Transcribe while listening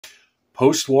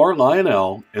Postwar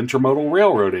Lionel, intermodal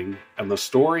railroading, and the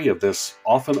story of this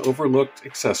often overlooked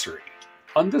accessory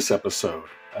on this episode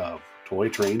of Toy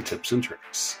Train Tips and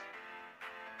Tricks.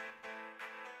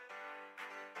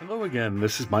 Hello again,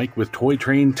 this is Mike with Toy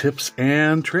Train Tips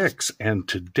and Tricks, and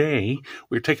today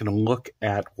we're taking a look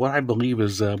at what I believe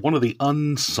is one of the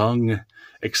unsung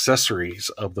accessories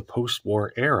of the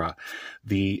post-war era,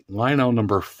 the Lionel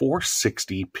number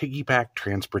 460 piggyback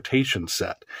transportation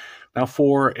set. Now,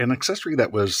 for an accessory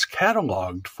that was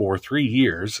cataloged for 3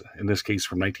 years, in this case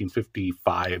from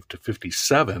 1955 to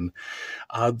 57,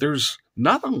 there's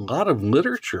not a lot of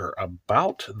literature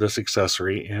about this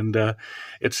accessory, and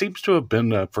it seems to have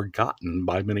been forgotten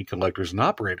by many collectors and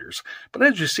operators. But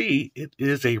as you see, it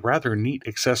is a rather neat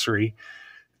accessory.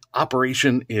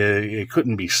 Operation, it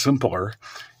couldn't be simpler.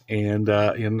 And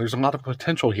there's a lot of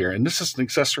potential here. And this is an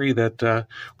accessory that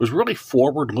was really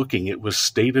forward-looking. It was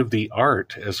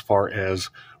state-of-the-art as far as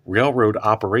railroad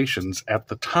operations at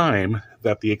the time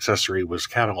that the accessory was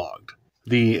cataloged.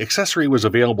 The accessory was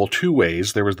available two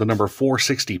ways. There was the number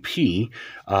 460P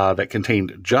that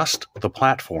contained just the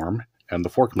platform and the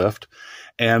forklift,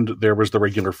 and there was the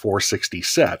regular 460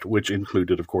 set, which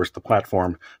included, of course, the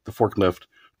platform, the forklift,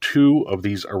 two of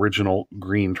these original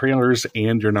green trailers,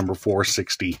 and your number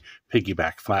 460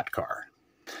 piggyback flat car.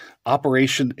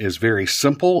 Operation is very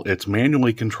simple. It's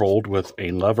manually controlled with a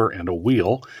lever and a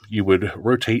wheel. You would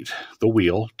rotate the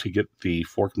wheel to get the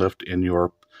forklift in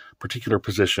your particular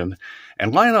position.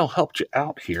 And Lionel helped you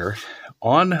out here.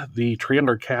 On the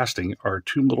trailer casting are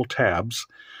two little tabs,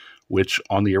 which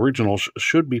on the originals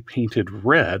should be painted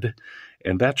red,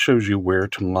 and that shows you where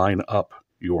to line up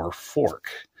your fork.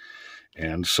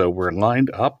 And so we're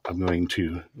lined up. I'm going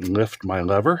to lift my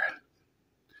lever,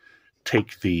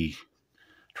 take the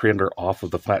trailer off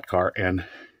of the flat car, and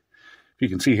you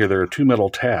can see here there are two metal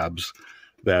tabs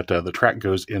that the track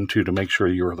goes into to make sure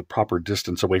you're the proper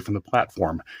distance away from the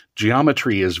platform.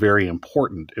 Geometry is very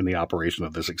important in the operation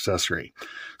of this accessory.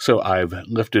 So I've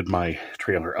lifted my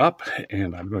trailer up,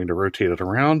 and I'm going to rotate it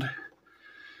around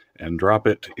and drop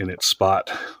it in its spot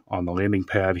on the landing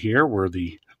pad here where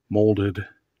the molded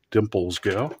dimples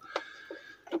go,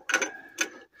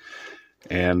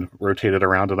 and rotate it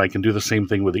around, and I can do the same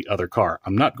thing with the other car.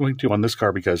 I'm not going to on this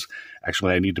car because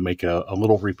actually I need to make a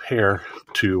little repair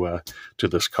to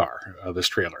this car, this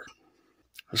trailer.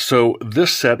 So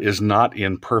this set is not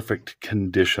in perfect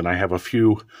condition. I have a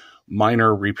few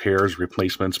minor repairs,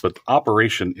 replacements, but the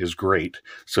operation is great.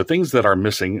 So things that are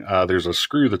missing, there's a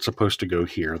screw that's supposed to go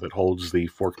here that holds the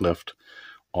forklift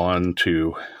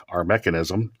onto our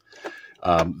mechanism.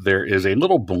 There is a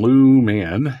little blue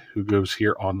man who goes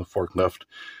here on the forklift,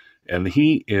 and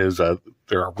he is,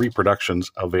 there are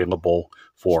reproductions available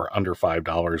for under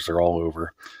 $5. They're all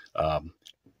over.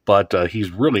 But he's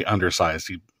really undersized.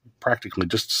 He's practically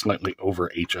just slightly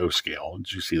over HO scale.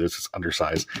 As you see, this is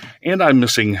undersized. And I'm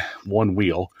missing one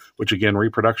wheel, which again,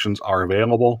 reproductions are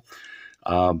available.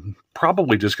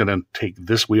 Probably just going to take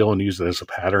this wheel and use it as a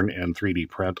pattern and 3D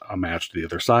print a match to the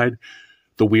other side.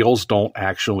 The wheels don't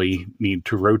actually need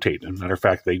to rotate. As a matter of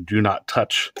fact, they do not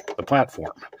touch the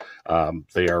platform.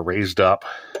 They are raised up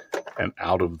and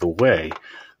out of the way.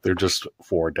 They're just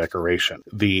for decoration.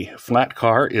 The flat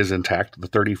car is intact, the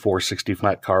 3460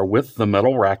 flat car with the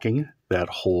metal racking that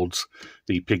holds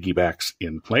the piggybacks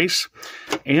in place,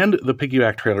 and the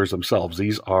piggyback trailers themselves.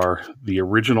 These are the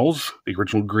originals. The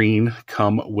original green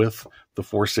come with the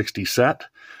 460 set.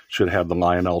 Should have the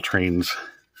Lionel trains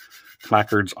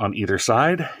placards on either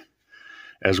side,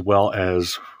 as well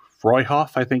as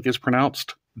Freuhoff, I think is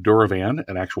pronounced, Duravan,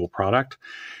 an actual product.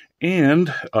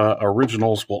 And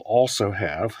originals will also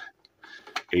have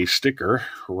a sticker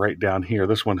right down here.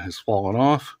 This one has fallen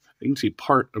off. You can see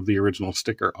part of the original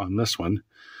sticker on this one,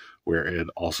 where it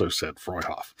also said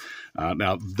Freuhoff.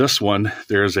 Now, this one,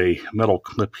 there's a metal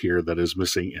clip here that is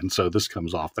missing, and so this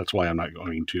comes off. That's why I'm not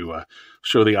going to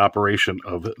show the operation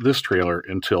of this trailer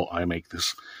until I make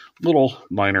this little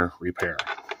minor repair.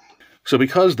 So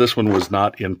because this one was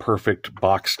not in perfect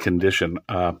box condition,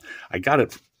 I got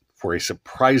it for a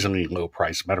surprisingly low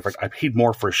price. Matter of fact, I paid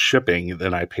more for shipping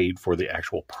than I paid for the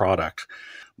actual product.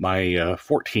 My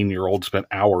 14-year-old spent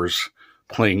hours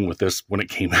playing with this when it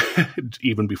came,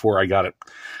 even before I got it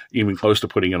even close to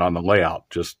putting it on the layout,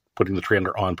 just putting the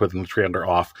trailer on, putting the trailer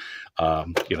off.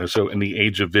 So in the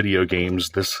age of video games,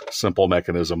 this simple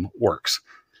mechanism works.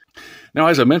 Now,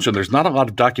 as I mentioned, there's not a lot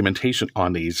of documentation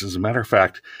on these. As a matter of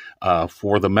fact,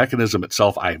 for the mechanism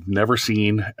itself, I've never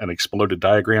seen an exploded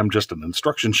diagram, just an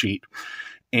instruction sheet.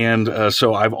 And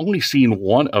so I've only seen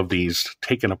one of these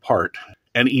taken apart.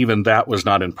 And even that was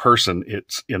not in person,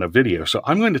 it's in a video. So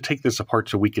I'm going to take this apart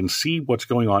so we can see what's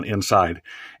going on inside.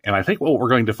 And I think what we're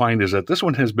going to find is that this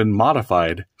one has been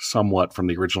modified somewhat from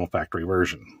the original factory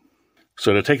version.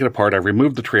 So to take it apart, I've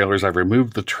removed the trailers, I've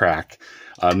removed the track.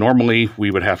 Normally,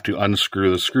 we would have to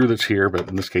unscrew the screw that's here, but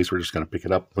in this case, we're just going to pick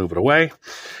it up, move it away.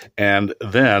 And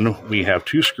then we have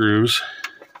 2 screws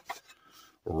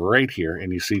right here.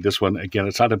 And you see this one, again,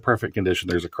 it's not in perfect condition.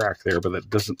 There's a crack there, but that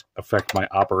doesn't affect my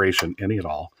operation any at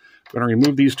all. I'm going to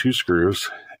remove these 2 screws,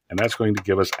 and that's going to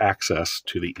give us access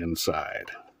to the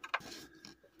inside.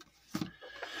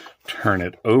 Turn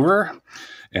it over.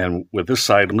 And with this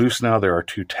side loose now, there are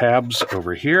 2 tabs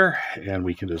over here, and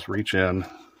we can just reach in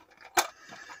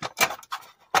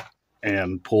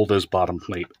and pull this bottom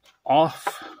plate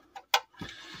off.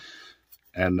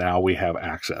 And now we have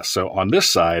access. So on this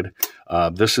side,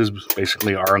 this is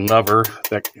basically our lever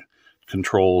that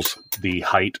controls the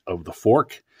height of the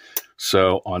fork.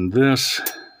 So on this,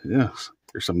 yes,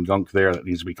 there's some gunk there that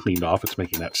needs to be cleaned off. It's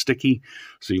making that sticky.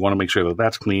 So you want to make sure that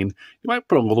that's clean. You might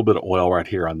put a little bit of oil right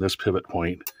here on this pivot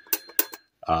point.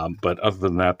 But other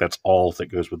than that, that's all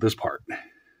that goes with this part.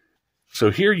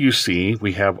 So here you see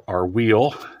we have our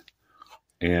wheel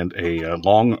and a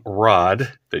long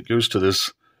rod that goes to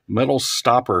this metal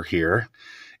stopper here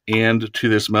and to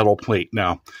this metal plate.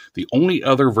 Now, the only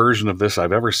other version of this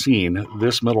I've ever seen,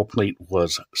 this metal plate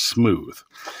was smooth.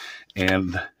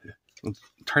 And let's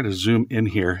try to zoom in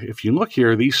here. If you look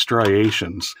here, these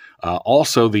striations,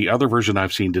 also the other version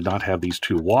I've seen did not have these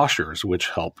 2 washers, which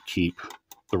help keep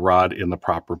the rod in the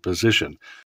proper position.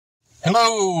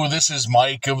 Hello, this is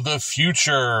Mike of the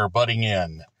future butting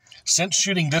in. Since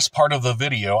shooting this part of the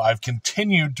video, I've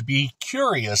continued to be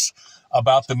curious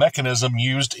about the mechanism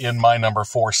used in my number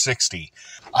 460.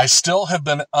 I still have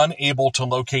been unable to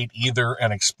locate either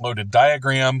an exploded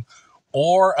diagram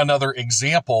or another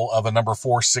example of a number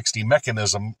 460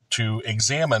 mechanism to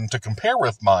examine to compare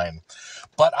with mine.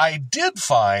 But I did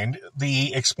find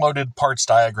the exploded parts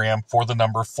diagram for the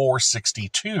number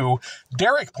 462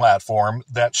 derrick platform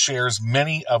that shares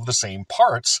many of the same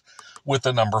parts with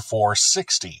the number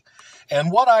 460.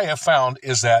 And what I have found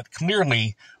is that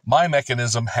clearly my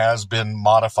mechanism has been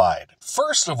modified.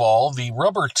 First of all, the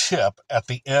rubber tip at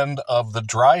the end of the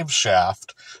drive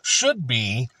shaft should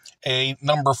be a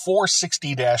number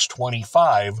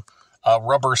 460-25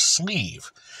 rubber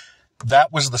sleeve.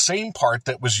 That was the same part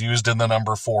that was used in the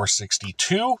number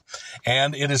 462,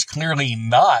 and it is clearly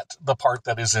not the part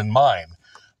that is in mine.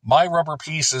 My rubber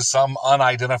piece is some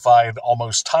unidentified,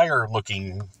 almost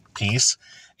tire-looking piece,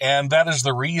 and that is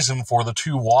the reason for the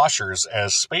 2 washers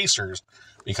as spacers,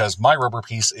 because my rubber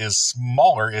piece is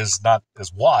smaller, is not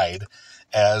as wide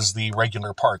as the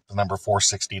regular part, the number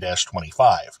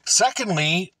 460-25.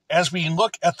 Secondly, as we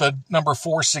look at the number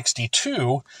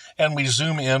 462 and we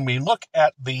zoom in, we look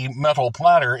at the metal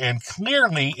platter, and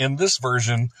clearly in this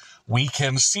version, we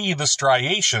can see the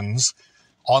striations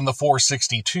on the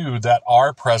 462 that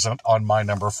are present on my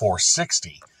number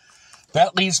 460.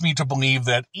 That leads me to believe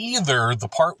that either the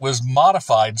part was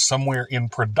modified somewhere in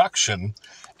production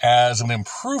as an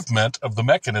improvement of the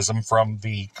mechanism from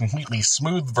the completely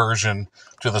smooth version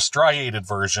to the striated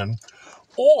version,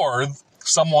 or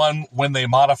someone, when they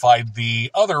modified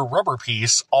the other rubber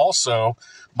piece, also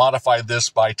modified this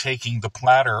by taking the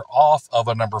platter off of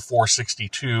a number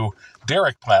 462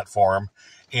 derrick platform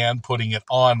and putting it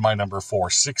on my number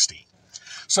 460.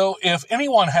 So if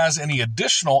anyone has any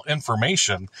additional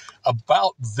information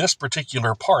about this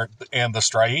particular part and the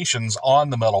striations on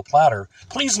the metal platter,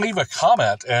 please leave a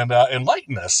comment and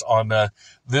enlighten us on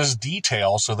this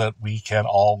detail so that we can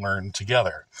all learn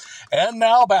together. And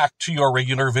now back to your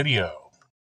regular video.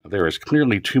 There is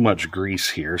clearly too much grease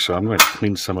here, so I'm going to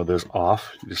clean some of this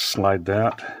off. Just slide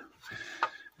that.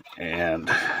 And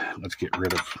let's get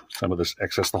rid of some of this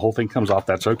excess. The whole thing comes off,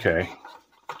 that's okay.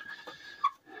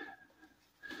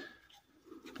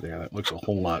 Yeah, that looks a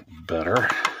whole lot better.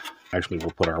 Actually,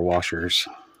 we'll put our washers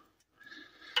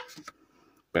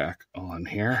back on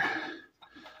here.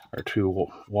 Our 2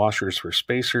 washers for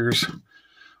spacers.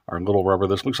 Our little rubber,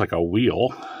 this looks like a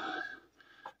wheel.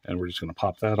 And we're just going to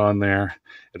pop that on there.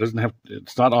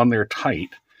 It's not on there tight,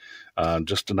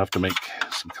 just enough to make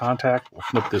some contact. We'll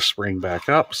flip this spring back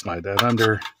up, slide that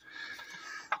under,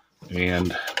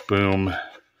 and boom.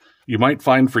 You might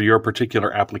find for your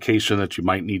particular application that you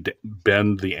might need to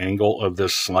bend the angle of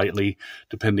this slightly,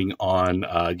 depending on,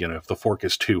 if the fork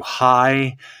is too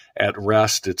high at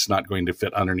rest, it's not going to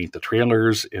fit underneath the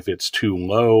trailers. If it's too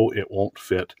low, it won't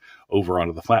fit over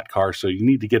onto the flat car. So you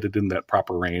need to get it in that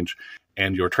proper range.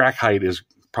 And your track height is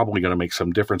probably going to make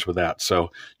some difference with that.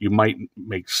 So you might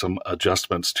make some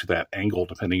adjustments to that angle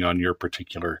depending on your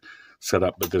particular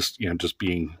setup. But this, just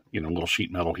being, a little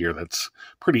sheet metal here, that's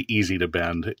pretty easy to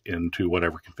bend into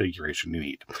whatever configuration you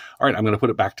need. All right, I'm going to put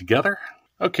it back together.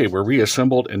 Okay, we're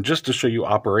reassembled, and just to show you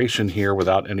operation here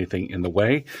without anything in the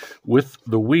way, with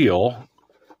the wheel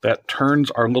that turns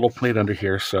our little plate under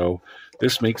here, so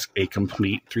this makes a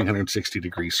complete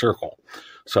 360-degree circle.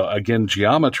 So again,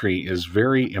 geometry is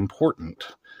very important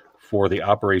for the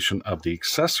operation of the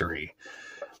accessory,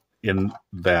 in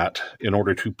that in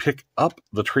order to pick up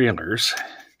the trailers,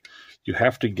 you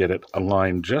have to get it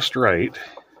aligned just right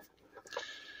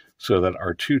so that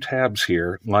our two tabs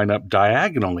here line up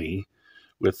diagonally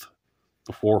with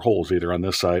the four holes, either on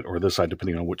this side or this side,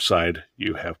 depending on which side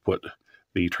you have put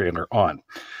the trailer on.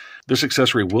 This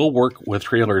accessory will work with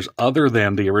trailers other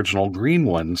than the original green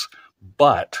ones,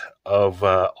 but of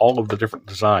all of the different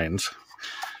designs,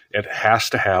 it has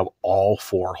to have all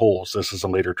four holes. This is a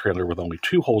later trailer with only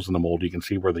 2 holes in the mold. You can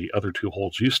see where the other 2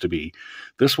 holes used to be.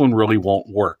 This one really won't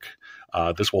work.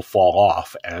 This will fall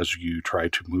off as you try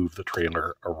to move the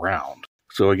trailer around.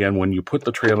 So again, when you put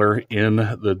the trailer in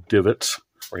the divots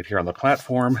right here on the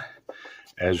platform,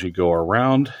 as you go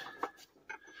around,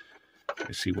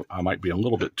 I see I might be a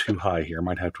little bit too high here. I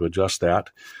might have to adjust that.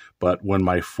 But when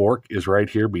my fork is right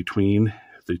here between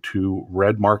the 2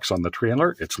 red marks on the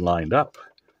trailer, it's lined up.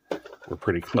 We're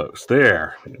pretty close.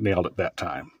 There, nailed it that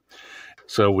time.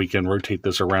 So we can rotate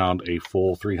this around a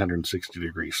full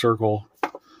 360-degree circle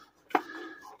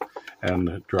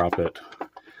and drop it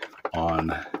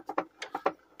on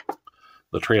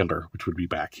the trailer, which would be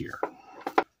back here.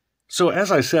 So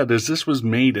as I said, as this was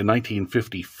made in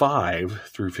 1955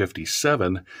 through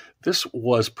 57, this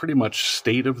was pretty much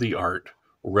state-of-the-art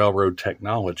railroad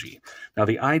technology. Now,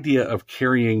 the idea of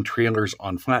carrying trailers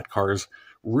on flat cars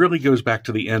really goes back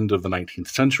to the end of the 19th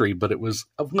century, but it was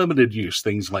of limited use.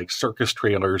 Things like circus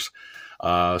trailers,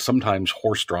 sometimes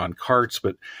horse-drawn carts,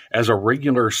 but as a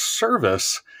regular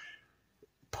service,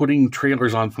 putting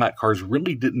trailers on flat cars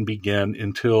really didn't begin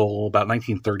until about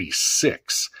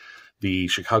 1936. The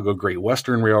Chicago Great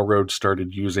Western Railroad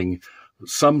started using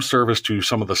some service to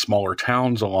some of the smaller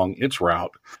towns along its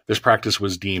route. This practice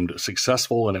was deemed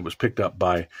successful, and it was picked up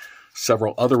by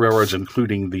several other railroads,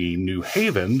 including the New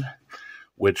Haven,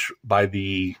 which by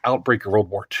the outbreak of World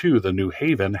War II, the New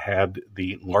Haven had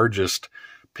the largest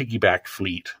piggyback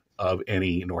fleet of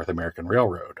any North American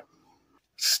railroad.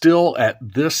 Still, at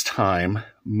this time,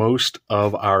 most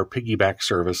of our piggyback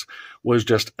service was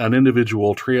just an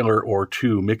individual trailer or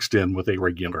 2 mixed in with a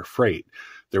regular freight.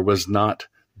 There was not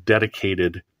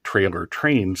dedicated trailer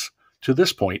trains to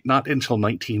this point, not until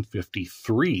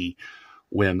 1953,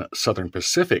 when Southern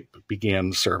Pacific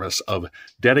began service of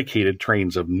dedicated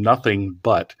trains of nothing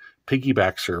but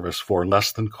piggyback service for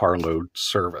less than carload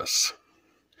service.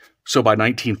 So by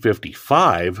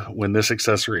 1955, when this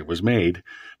accessory was made,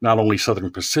 not only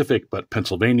Southern Pacific, but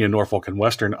Pennsylvania, Norfolk, and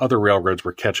Western, other railroads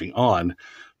were catching on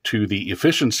to the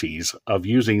efficiencies of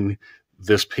using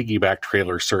this piggyback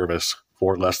trailer service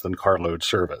for less than carload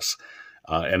service.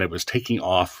 And it was taking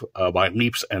off by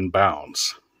leaps and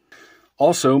bounds.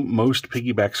 Also, most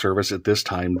piggyback service at this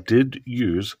time did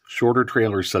use shorter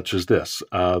trailers such as this.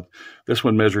 This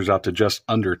one measures out to just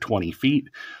under 20 feet.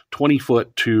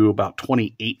 20-foot to about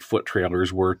 28-foot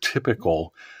trailers were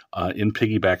typical in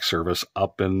piggyback service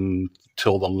up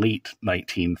until the late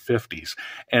 1950s.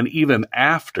 And even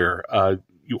after,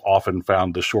 you often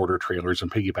found the shorter trailers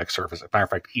in piggyback service. As a matter of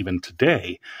fact, even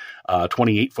today,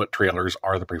 28-foot trailers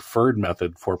are the preferred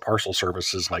method for parcel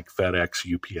services like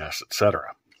FedEx, UPS,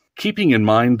 etc. Keeping in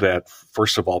mind that,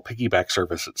 first of all, piggyback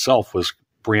service itself was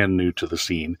brand new to the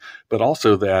scene, but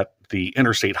also that the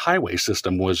interstate highway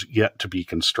system was yet to be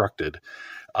constructed.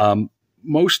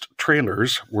 Most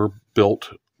trailers were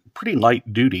built pretty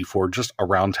light duty for just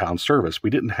around town service. We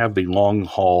didn't have the long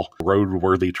haul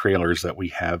roadworthy trailers that we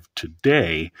have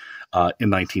today in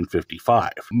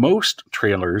 1955. Most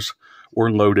trailers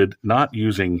were loaded not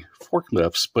using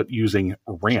forklifts, but using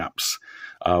ramps,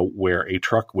 where a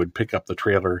truck would pick up the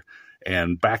trailer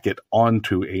and back it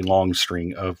onto a long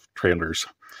string of trailers,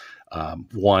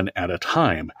 one at a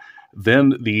time.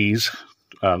 Then these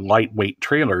lightweight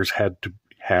trailers had to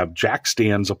have jack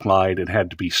stands applied and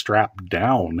had to be strapped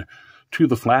down to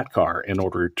the flat car in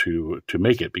order to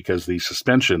make it, because the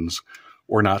suspensions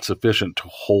were not sufficient to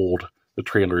hold the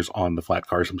trailers on the flat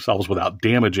cars themselves without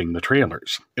damaging the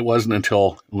trailers. It wasn't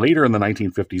until later in the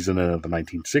 1950s and the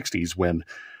 1960s when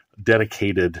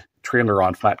dedicated trailer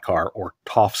on flat car, or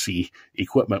TOFC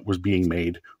equipment was being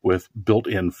made with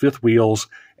built-in fifth wheels.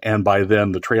 And by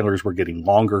then the trailers were getting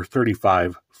longer,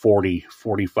 35, 40,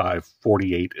 45,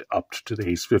 48, up to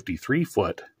today's 53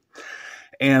 foot.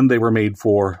 And they were made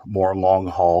for more long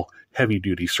haul, heavy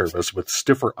duty service with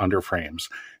stiffer underframes.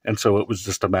 And so it was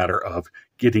just a matter of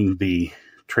getting the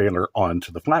trailer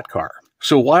onto the flat car.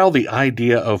 So while the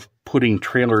idea of putting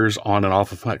trailers on and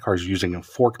off of flat cars using a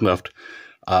forklift,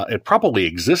 it probably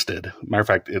existed. Matter of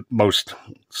fact, it most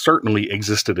certainly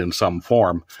existed in some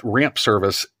form. Ramp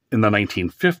service in the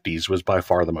 1950s was by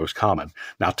far the most common.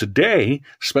 Now today,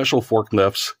 special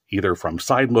forklifts, either from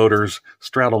side loaders,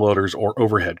 straddle loaders, or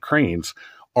overhead cranes,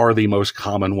 are the most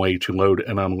common way to load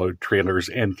and unload trailers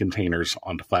and containers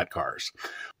onto flat cars.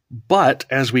 But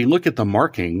as we look at the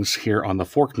markings here on the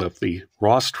forklift, the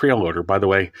Ross trail loader, by the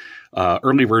way,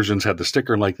 early versions had the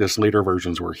sticker like this, later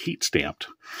versions were heat stamped.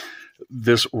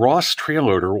 This Ross trail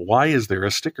loader, why is there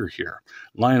a sticker here?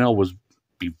 Lionel was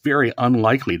be very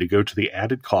unlikely to go to the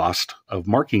added cost of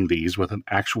marking these with an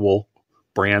actual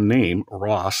brand name,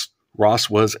 Ross. Ross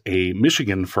was a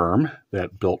Michigan firm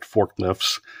that built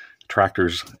forklifts,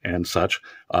 tractors, and such.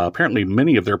 Apparently,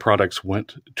 many of their products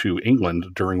went to England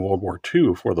during World War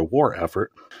II for the war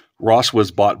effort. Ross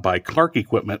was bought by Clark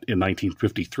Equipment in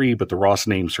 1953, but the Ross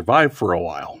name survived for a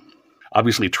while.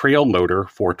 Obviously, trail loader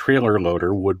for trailer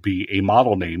loader would be a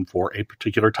model name for a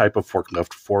particular type of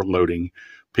forklift for loading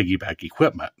piggyback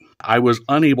equipment. I was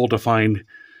unable to find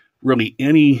really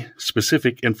any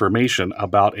specific information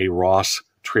about a Ross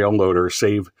trail loader,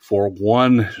 save for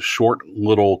one short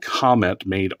little comment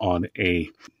made on a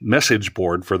message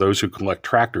board for those who collect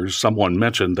tractors. Someone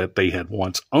mentioned that they had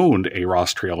once owned a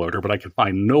Ross trail loader, but I could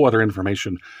find no other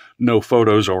information, no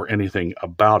photos or anything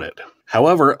about it.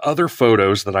 However, other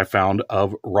photos that I found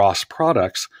of Ross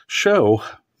products show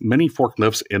many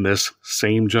forklifts in this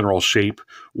same general shape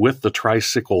with the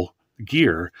tricycle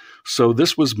gear, so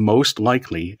this was most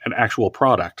likely an actual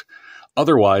product.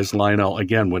 Otherwise, Lionel,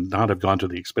 again, would not have gone to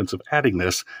the expense of adding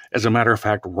this. As a matter of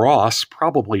fact, Ross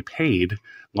probably paid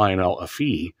Lionel a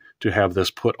fee to have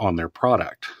this put on their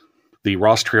product. The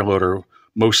Ross trail loader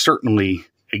most certainly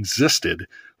existed.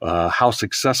 How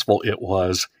successful it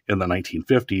was in the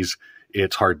 1950s,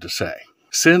 it's hard to say.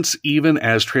 Since even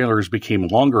as trailers became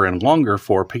longer and longer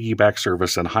for piggyback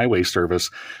service and highway service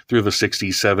through the 60s,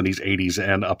 70s, 80s,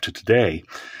 and up to today,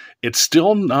 it's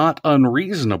still not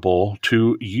unreasonable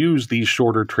to use these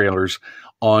shorter trailers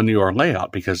on your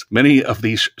layout, because many of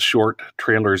these short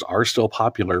trailers are still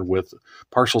popular with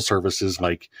parcel services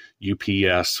like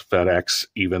UPS, FedEx,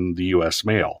 even the US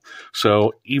Mail.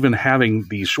 So even having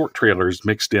these short trailers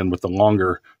mixed in with the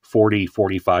longer 40,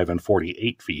 45, and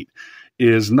 48 feet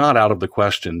is not out of the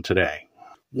question today.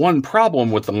 One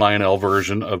problem with the Lionel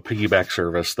version of piggyback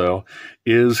service, though,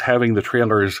 is having the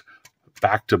trailers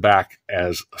back-to-back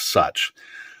as such.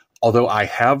 Although I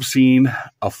have seen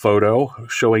a photo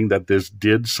showing that this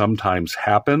did sometimes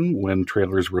happen when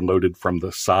trailers were loaded from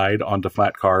the side onto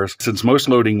flat cars, since most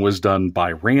loading was done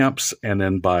by ramps, and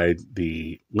then by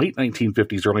the late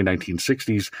 1950s, early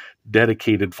 1960s,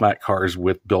 dedicated flat cars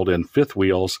with built-in fifth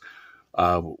wheels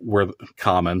were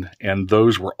common, and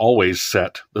those were always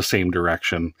set the same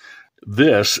direction.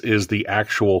 This is the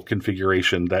actual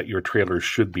configuration that your trailer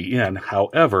should be in.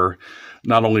 However,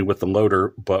 not only with the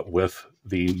loader, but with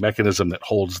the mechanism that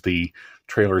holds the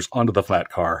trailers onto the flat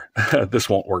car, this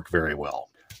won't work very well.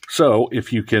 So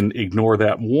if you can ignore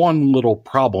that one little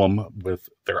problem with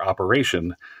their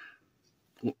operation,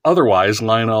 otherwise,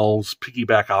 Lionel's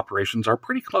piggyback operations are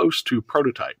pretty close to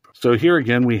prototype. So here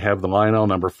again, we have the Lionel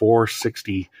number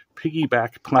 460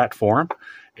 piggyback platform,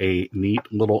 a neat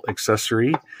little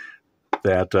accessory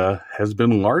that has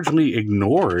been largely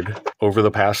ignored over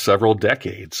the past several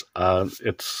decades.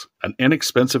 It's an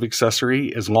inexpensive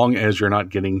accessory as long as you're not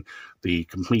getting the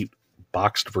complete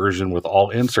boxed version with all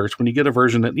inserts. When you get a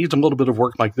version that needs a little bit of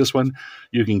work like this one,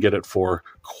 you can get it for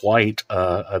quite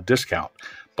a discount.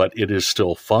 But it is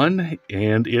still fun,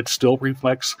 and it still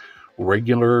reflects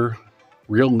regular,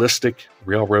 realistic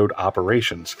railroad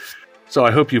operations. So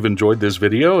I hope you've enjoyed this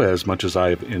video as much as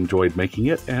I've enjoyed making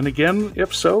it. And again,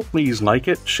 if so, please like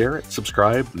it, share it,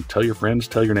 subscribe, and tell your friends,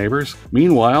 tell your neighbors.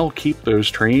 Meanwhile, keep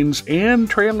those trains and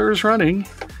trailers running,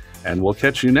 and we'll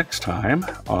catch you next time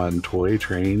on Toy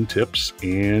Train Tips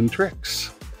and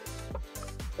Tricks.